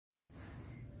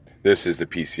This is the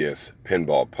PCS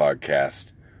Pinball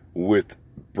Podcast with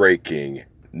breaking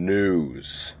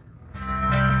news.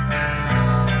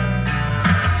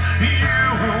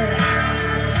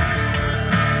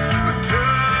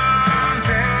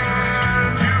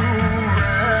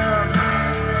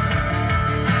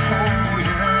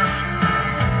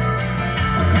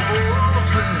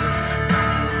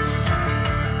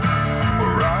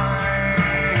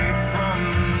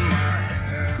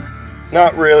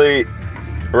 Not really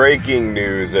breaking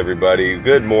news, everybody.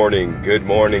 Good morning,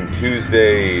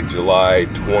 Tuesday, July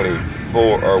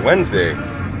 24th, or Wednesday,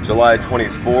 July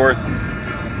 24th,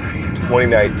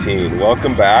 2019.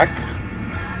 Welcome back.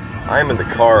 I'm in the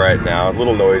car right now, a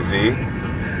little noisy.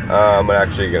 I'm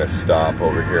actually going to stop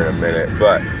over here in a minute,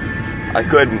 but I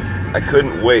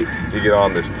couldn't wait to get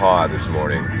on this pod this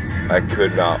morning. I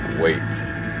could not wait.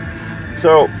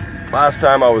 So, last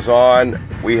time I was on,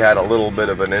 we had a little bit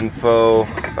of info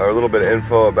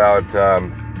about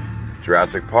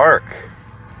Jurassic Park.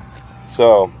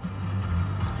 So,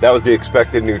 that was the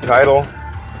expected new title.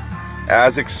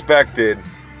 As expected,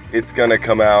 it's going to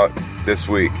come out this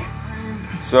week.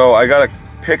 So, I got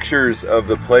pictures of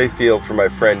the playfield from my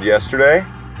friend yesterday.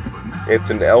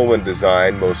 It's an Elwin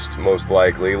design, most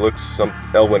likely. Looks some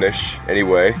Elwin-ish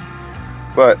anyway.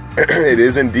 But it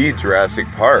is indeed Jurassic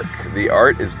Park. The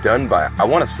art is done by, I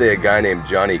want to say, a guy named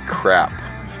Johnny Crap.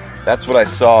 That's what I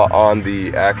saw on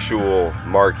the actual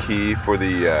marquee for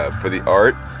the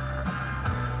art.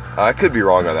 I could be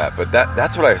wrong on that, but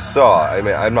that's what I saw. I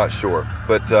mean, I'm not sure.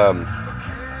 But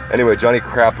anyway, Johnny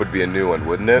Crap would be a new one,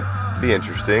 wouldn't it? Be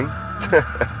interesting.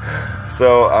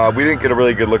 So we didn't get a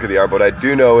really good look at the art, but I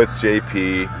do know it's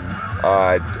JP.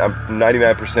 I'm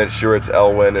 99% sure it's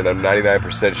Elwin, and I'm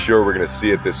 99% sure we're going to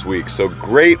see it this week. So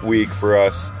great week for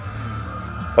us.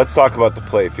 Let's talk about the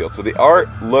playfield. So the art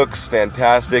looks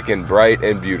fantastic and bright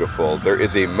and beautiful. There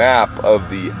is a map of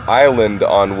the island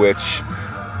on which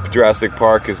Jurassic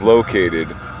Park is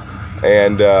located,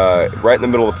 and right in the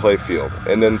middle of the playfield.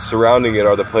 And then surrounding it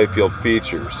are the playfield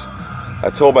features. I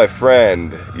told my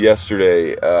friend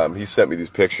yesterday, he sent me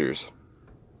these pictures.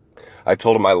 I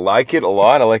told him I like it a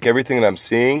lot. I like everything that I'm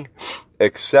seeing,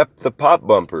 except the pop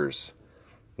bumpers.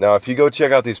 Now, if you go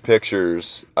check out these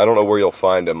pictures, I don't know where you'll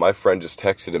find them. My friend just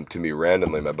texted them to me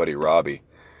randomly, my buddy Robbie.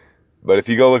 But if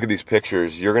you go look at these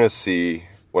pictures, you're going to see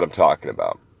what I'm talking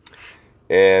about.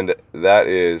 And that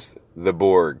is the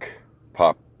Borg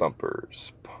pop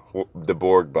bumpers. The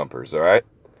Borg bumpers, all right?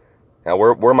 Now,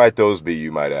 where might those be,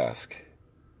 you might ask?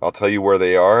 I'll tell you where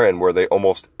they are and where they are on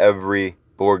almost every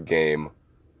board game,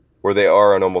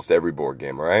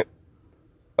 all right?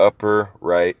 Upper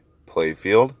right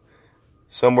playfield,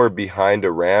 somewhere behind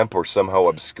a ramp or somehow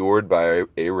obscured by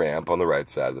a ramp on the right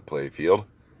side of the playfield,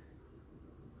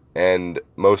 and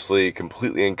mostly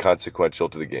completely inconsequential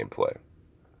to the gameplay.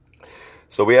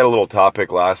 So we had a little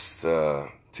topic last 2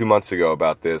 months ago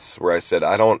about this, where I said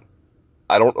I don't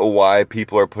know why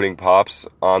people are putting pops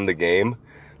on the game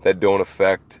that don't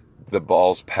affect the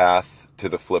ball's path to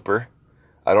the flipper.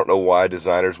 I don't know why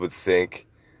designers would think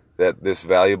that this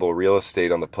valuable real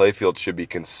estate on the playfield should be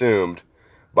consumed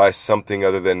by something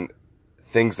other than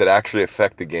things that actually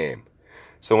affect the game.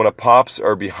 So when pops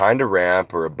are behind a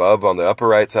ramp or above on the upper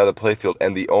right side of the playfield,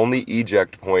 and the only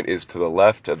eject point is to the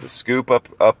left of the scoop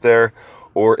up there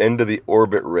or into the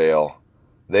orbit rail,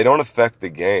 they don't affect the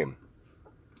game.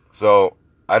 So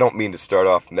I don't mean to start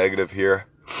off negative here.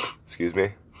 Excuse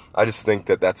me. I just think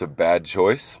that that's a bad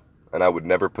choice, and I would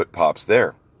never put pops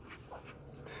there.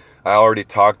 I already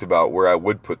talked about where I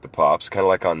would put the pops, kind of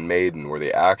like on Maiden, where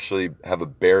they actually have a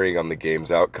bearing on the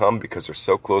game's outcome because they're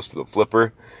so close to the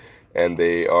flipper, and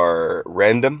they are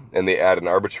random, and they add an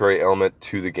arbitrary element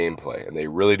to the gameplay, and they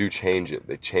really do change it.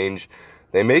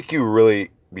 They make you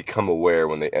really become aware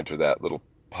when they enter that little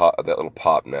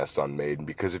pop nest on Maiden,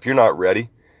 because if you're not ready,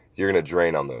 you're going to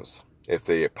drain on those if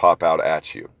they pop out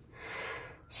at you.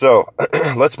 So,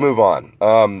 let's move on.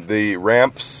 The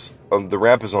ramp is on the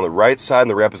right side and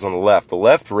the ramp is on the left. The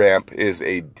left ramp is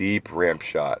a deep ramp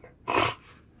shot.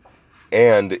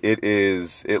 And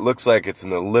it looks like it's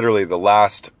in literally the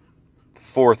last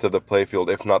fourth of the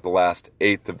playfield, if not the last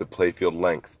eighth of the playfield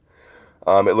length.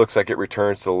 It looks like it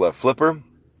returns to the left flipper.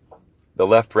 The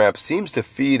left ramp seems to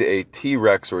feed a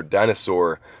T-Rex or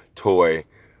dinosaur toy,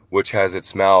 which has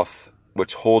its mouth,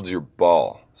 which holds your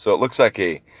ball. So it looks like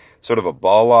a sort of a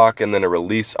ball lock and then a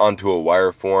release onto a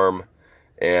wire form,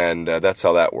 and that's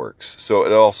how that works. So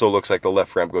it also looks like the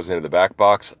left ramp goes into the back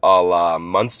box a la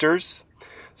Munsters.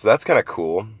 So that's kind of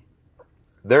cool.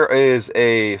 There is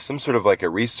some sort of like a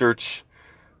research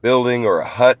building or a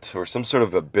hut or some sort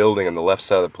of a building on the left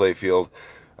side of the playfield.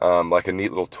 like a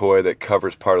neat little toy that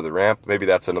covers part of the ramp. Maybe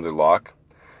that's another lock.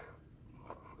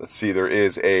 Let's see, there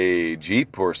is a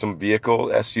Jeep or some vehicle,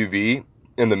 SUV,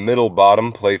 in the middle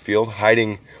bottom playfield,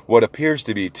 hiding what appears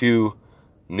to be two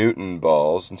Newton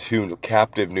balls, two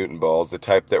captive Newton balls, the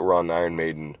type that were on Iron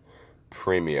Maiden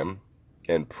Premium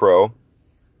and Pro.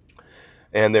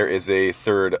 And there is a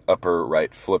third upper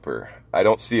right flipper. I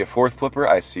don't see a fourth flipper,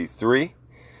 I see three,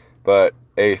 but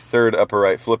a third upper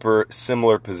right flipper,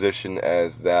 similar position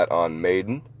as that on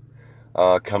Maiden,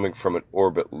 coming from an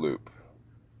orbit loop.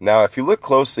 Now, if you look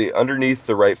closely underneath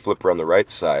the right flipper on the right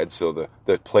side, so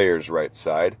the player's right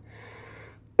side,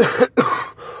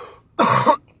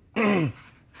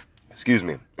 excuse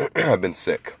me, I've been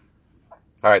sick.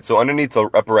 All right, so underneath the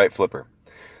upper right flipper,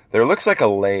 there looks like a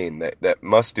lane that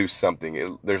must do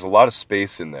something. There's a lot of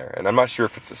space in there, and I'm not sure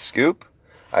if it's a scoop.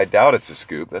 I doubt it's a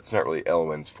scoop. That's not really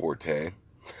Elwin's forte.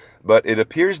 But it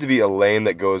appears to be a lane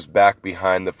that goes back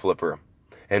behind the flipper.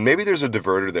 And maybe there's a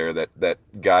diverter there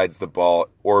that guides the ball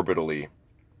orbitally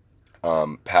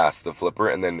past the flipper,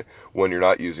 and then when you're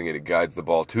not using it, it guides the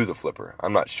ball to the flipper.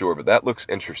 I'm not sure, but that looks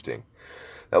interesting.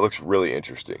 That looks really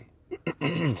interesting.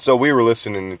 So we were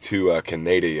listening to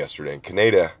Kaneda yesterday, and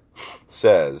Kaneda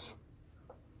says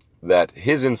that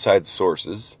his inside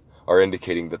sources are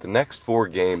indicating that the next 4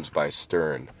 games by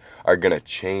Stern are going to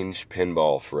change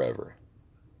pinball forever.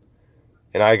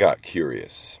 And I got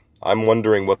curious. I'm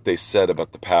wondering what they said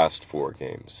about the past 4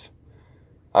 games.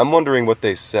 I'm wondering what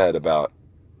they said about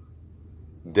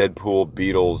Deadpool,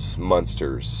 Beatles,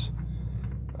 Munsters.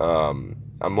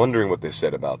 I'm wondering what they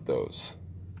said about those.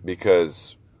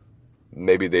 Because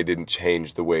maybe they didn't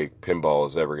change the way pinball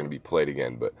is ever going to be played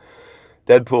again. But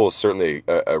Deadpool is certainly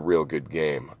a real good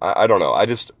game. I don't know.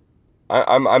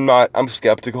 I'm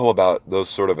skeptical about those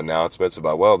sort of announcements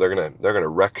about, well, they're gonna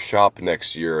wreck shop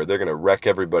next year, or they're gonna wreck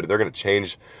everybody, they're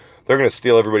gonna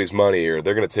steal everybody's money, or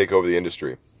they're gonna take over the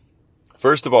industry.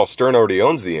 First of all, Stern already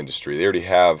owns the industry. They already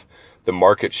have the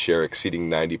market share exceeding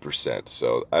 90%.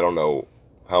 So I don't know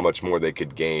how much more they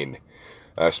could gain,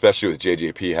 especially with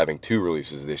JJP having 2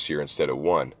 releases this year instead of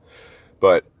 1.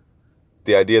 But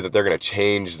the idea that they're going to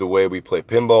change the way we play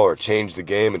pinball or change the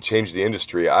game and change the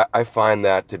industry, I find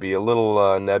that to be a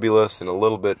little nebulous and a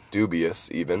little bit dubious,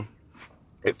 even,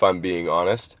 if I'm being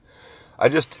honest. I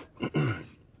just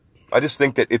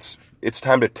think that it's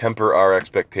time to temper our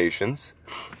expectations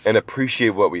and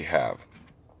appreciate what we have.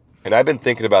 And I've been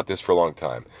thinking about this for a long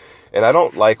time. And I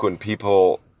don't like when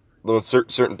certain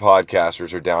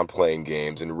podcasters are downplaying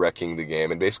games and wrecking the game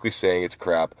and basically saying it's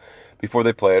crap before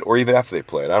they play it, or even after they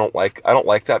play it. I don't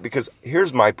like that, because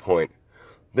here's my point.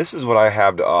 This is what I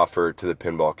have to offer to the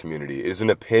pinball community. It is an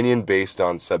opinion based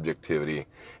on subjectivity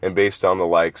and based on the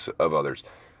likes of others.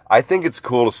 I think it's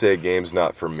cool to say a game's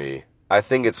not for me. I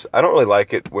don't really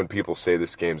like it when people say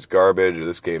this game's garbage or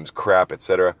this game's crap,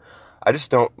 etc. I just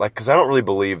don't like, because I don't really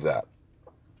believe that.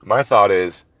 My thought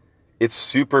is, it's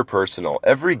super personal.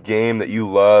 Every game that you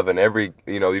love, and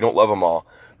you don't love them all,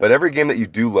 but every game that you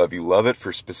do love, you love it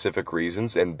for specific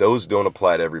reasons, and those don't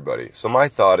apply to everybody. So my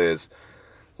thought is,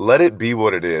 let it be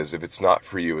what it is. If it's not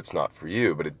for you, it's not for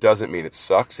you. But it doesn't mean it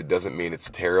sucks. It doesn't mean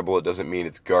it's terrible. It doesn't mean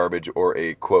it's garbage or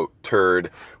a, quote, turd,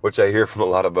 which I hear from a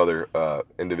lot of other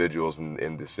individuals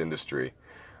in this industry.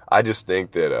 I just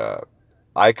think that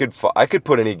I could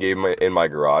put any game in my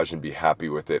garage and be happy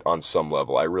with it on some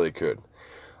level. I really could.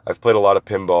 I've played a lot of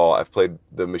pinball. I've played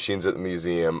the machines at the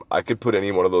museum. I could put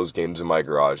any one of those games in my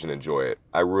garage and enjoy it.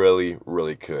 I really,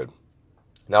 really could.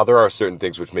 Now, there are certain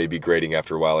things which may be grating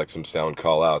after a while, like some sound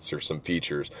call-outs or some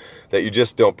features that you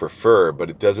just don't prefer, but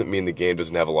it doesn't mean the game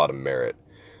doesn't have a lot of merit.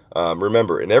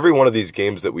 Remember, in every one of these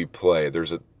games that we play,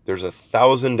 there's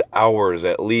 1,000 hours,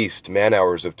 at least,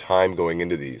 man-hours of time going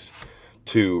into these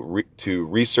to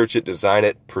research it, design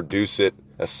it, produce it,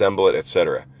 assemble it,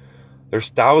 etc. There's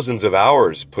thousands of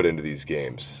hours put into these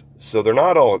games. So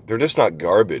they're just not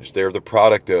garbage. They're the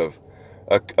product of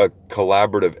a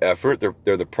collaborative effort.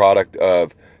 They're the product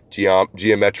of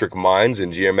geometric minds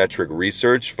and geometric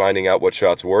research, finding out what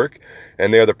shots work,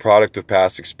 and they're the product of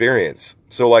past experience.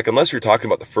 So, like, unless you're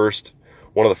talking about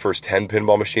one of the first 10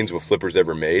 pinball machines with flippers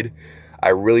ever made, I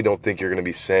really don't think you're going to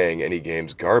be saying any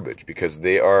game's garbage, because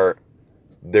they're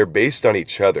based on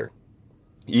each other.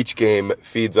 Each game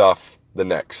feeds off the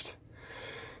next.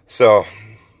 So,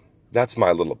 that's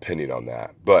my little opinion on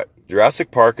that. But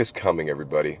Jurassic Park is coming,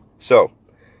 everybody. So,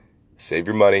 save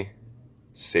your money,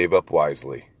 save up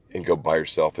wisely, and go buy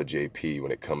yourself a JP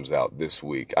when it comes out this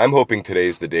week. I'm hoping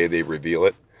today's the day they reveal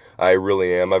it. I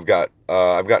really am. I've got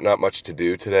not much to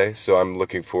do today, so I'm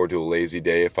looking forward to a lazy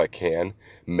day if I can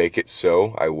make it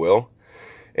so. I will.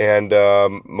 And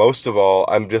most of all,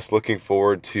 I'm just looking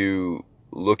forward to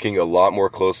looking a lot more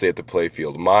closely at the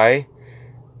playfield.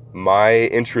 My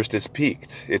interest is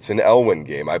peaked. It's an Elwyn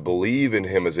game. I believe in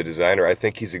him as a designer. I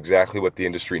think he's exactly what the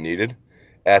industry needed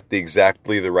at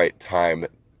exactly the right time.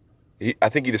 I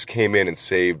think he just came in and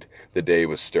saved the day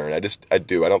with Stern. I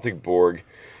do. I don't think Borg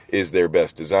is their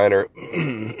best designer.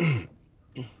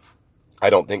 I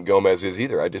don't think Gomez is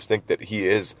either. I just think that he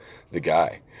is the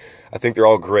guy. I think they're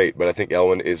all great, but I think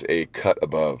Elwyn is a cut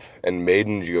above. And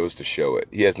Maiden goes to show it.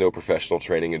 He has no professional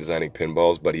training in designing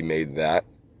pinballs, but he made that.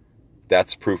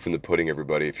 That's proof in the pudding,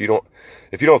 everybody. If you don't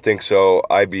think so,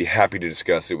 I'd be happy to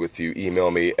discuss it with you.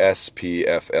 Email me,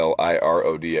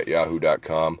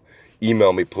 spflirod@yahoo.com.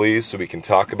 Email me, please, so we can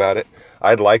talk about it.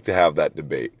 I'd like to have that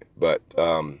debate, but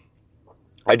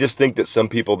I just think that some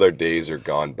people, their days are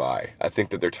gone by. I think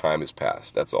that their time is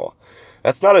past. That's all.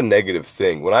 That's not a negative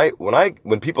thing.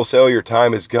 When people say, "Oh, your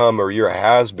time is gone," or "You're a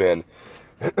has-been,"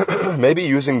 maybe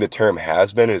using the term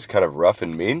has-been is kind of rough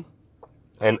and mean,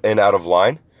 and out of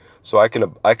line. So I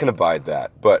can abide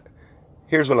that. But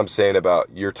here's what I'm saying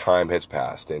about your time has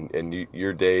passed, and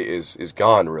your day is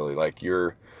gone. Really, like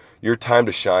your time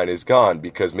to shine is gone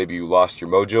because maybe you lost your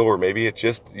mojo, or maybe it's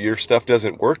just your stuff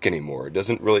doesn't work anymore. It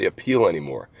doesn't really appeal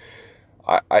anymore.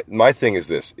 My thing is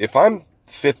this: if I'm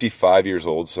 55 years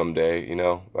old someday,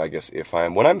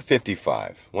 when I'm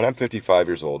 55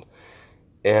 years old,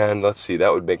 and let's see,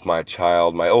 that would make my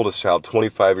oldest child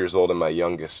 25 years old and my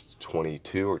youngest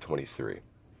 22 or 23.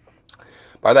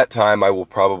 By that time, I will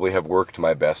probably have worked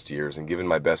my best years and given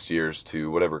my best years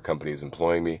to whatever company is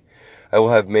employing me. I will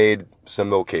have made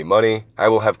some okay money. I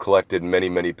will have collected many,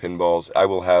 many pinballs. I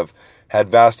will have had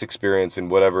vast experience in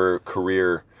whatever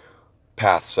career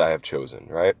paths I have chosen,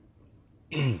 right?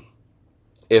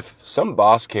 If some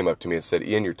boss came up to me and said,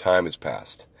 "Ian, your time has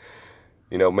passed.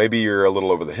 Maybe you're a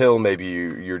little over the hill. Maybe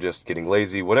you're just getting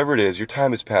lazy. Whatever it is, your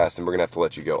time has passed and we're going to have to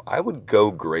let you go." I would go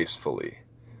gracefully.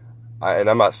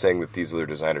 And I'm not saying that these other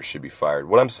designers should be fired.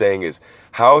 What I'm saying is,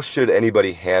 how should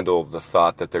anybody handle the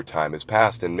thought that their time has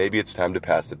passed and maybe it's time to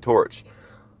pass the torch?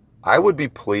 I would be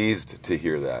pleased to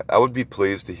hear that. I would be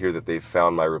pleased to hear that they've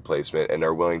found my replacement and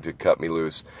are willing to cut me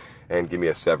loose and give me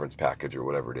a severance package or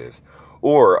whatever it is.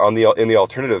 Or in the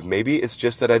alternative, maybe it's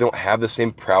just that I don't have the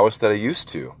same prowess that I used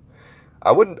to.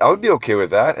 I would be okay with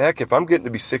that. Heck, if I'm getting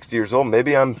to be 60 years old,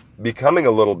 maybe I'm becoming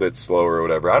a little bit slower or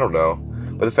whatever. I don't know.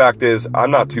 But the fact is, I'm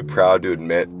not too proud to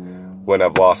admit when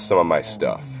I've lost some of my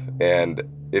stuff. And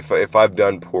if I've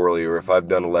done poorly or if I've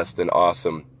done less than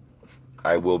awesome,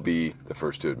 I will be the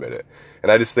first to admit it.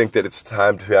 And I just think that it's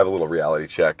time to have a little reality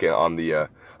check on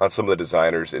some of the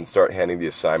designers and start handing the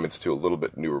assignments to a little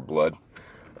bit newer blood.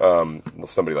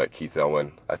 Somebody like Keith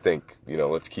Elwyn. I think,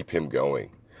 let's keep him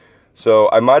going. So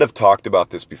I might have talked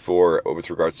about this before with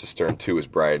regards to Stern 2 as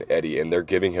Brian Eddy, and they're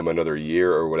giving him another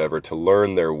year or whatever to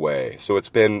learn their way. So it's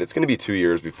going to be 2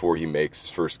 years before he makes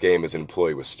his first game as an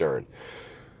employee with Stern.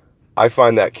 I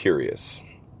find that curious.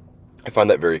 I find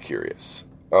that very curious.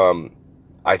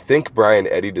 I think Brian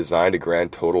Eddy designed a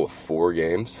grand total of 4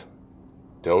 games.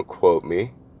 Don't quote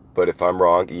me, but if I'm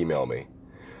wrong, email me.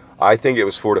 I think it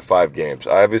was 4 to 5 games.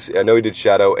 I know he did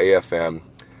Shadow, AFM,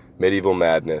 Medieval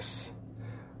Madness.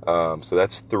 So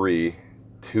that's 3.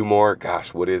 2 more.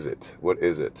 Gosh, what is it?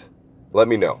 Let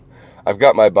me know. I've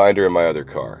got my binder in my other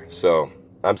car. So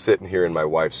I'm sitting here in my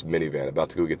wife's minivan about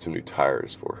to go get some new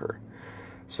tires for her.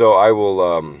 So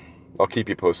I'll keep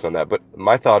you posted on that. But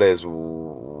my thought is,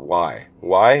 why?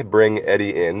 Why bring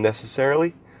Eddy in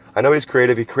necessarily? I know he's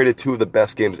creative. He created 2 of the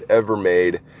best games ever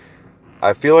made.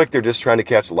 I feel like they're just trying to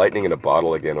catch lightning in a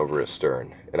bottle again over a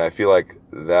Stern. And I feel like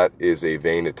that is a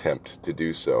vain attempt to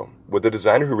do so with a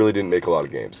designer who really didn't make a lot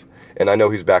of games. And I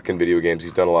know he's back in video games.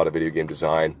 He's done a lot of video game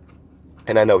design.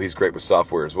 And I know he's great with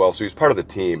software as well. So he's part of the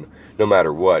team no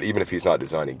matter what, even if he's not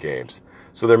designing games.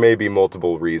 So there may be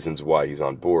multiple reasons why he's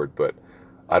on board. But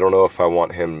I don't know if I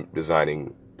want him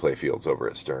designing playfields over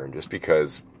at Stern. Just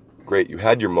because, great, you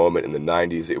had your moment in the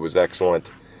 90s. It was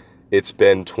excellent. It's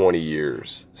been 20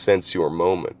 years since your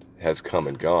moment has come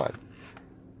and gone.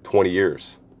 20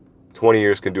 years. 20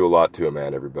 years can do a lot to a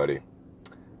man, everybody.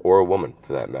 Or a woman,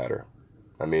 for that matter.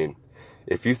 I mean,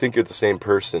 if you think you're the same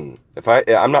person...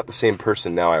 I'm not the same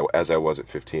person now as I was at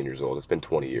 15 years old. It's been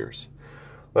 20 years.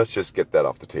 Let's just get that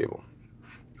off the table.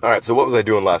 Alright, so what was I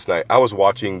doing last night? I was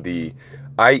watching the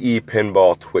IE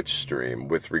Pinball Twitch stream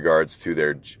with regards to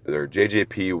their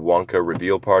JJP Wonka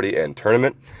reveal party and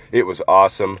tournament. It was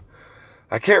awesome.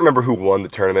 I can't remember who won the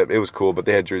tournament. It was cool, but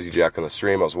they had Jersey Jack on the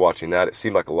stream. I was watching that. It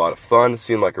seemed like a lot of fun. It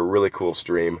seemed like a really cool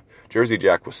stream. Jersey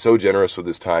Jack was so generous with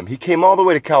his time. He came all the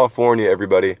way to California,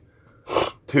 everybody,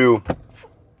 to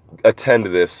attend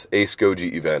this Ace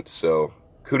Goji event. So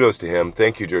kudos to him.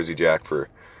 Thank you, Jersey Jack, for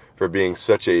being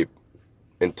such a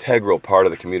integral part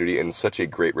of the community and such a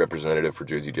great representative for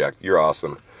Jersey Jack. You're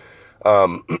awesome.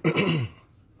 I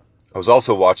was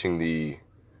also watching the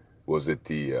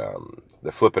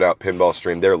Flippin' Out Pinball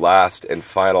stream, their last and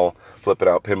final Flippin'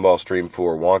 Out Pinball stream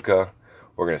for Wonka.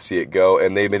 We're going to see it go.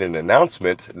 And they made an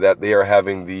announcement that they are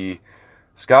having the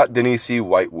Scott Danesi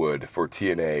Whitewood for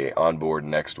TNA on board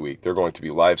next week. They're going to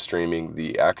be live streaming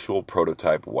the actual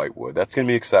prototype Whitewood. That's going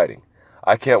to be exciting.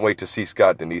 I can't wait to see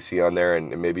Scott Danesi on there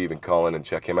and maybe even call in and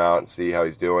check him out and see how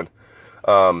he's doing.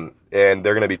 And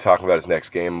they're going to be talking about his next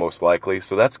game, most likely.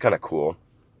 So that's kind of cool.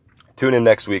 Tune in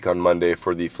next week on Monday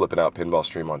for the Flippin' Out Pinball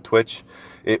stream on Twitch.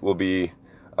 It will be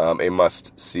a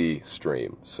must-see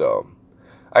stream. So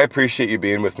I appreciate you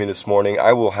being with me this morning.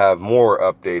 I will have more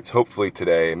updates, hopefully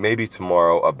today, maybe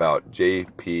tomorrow, about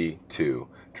JP2.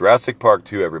 Jurassic Park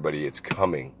 2, everybody. It's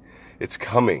coming. It's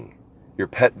coming. Your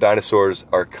pet dinosaurs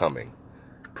are coming.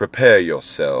 Prepare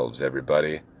yourselves,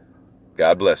 everybody.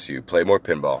 God bless you. Play more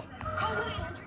pinball.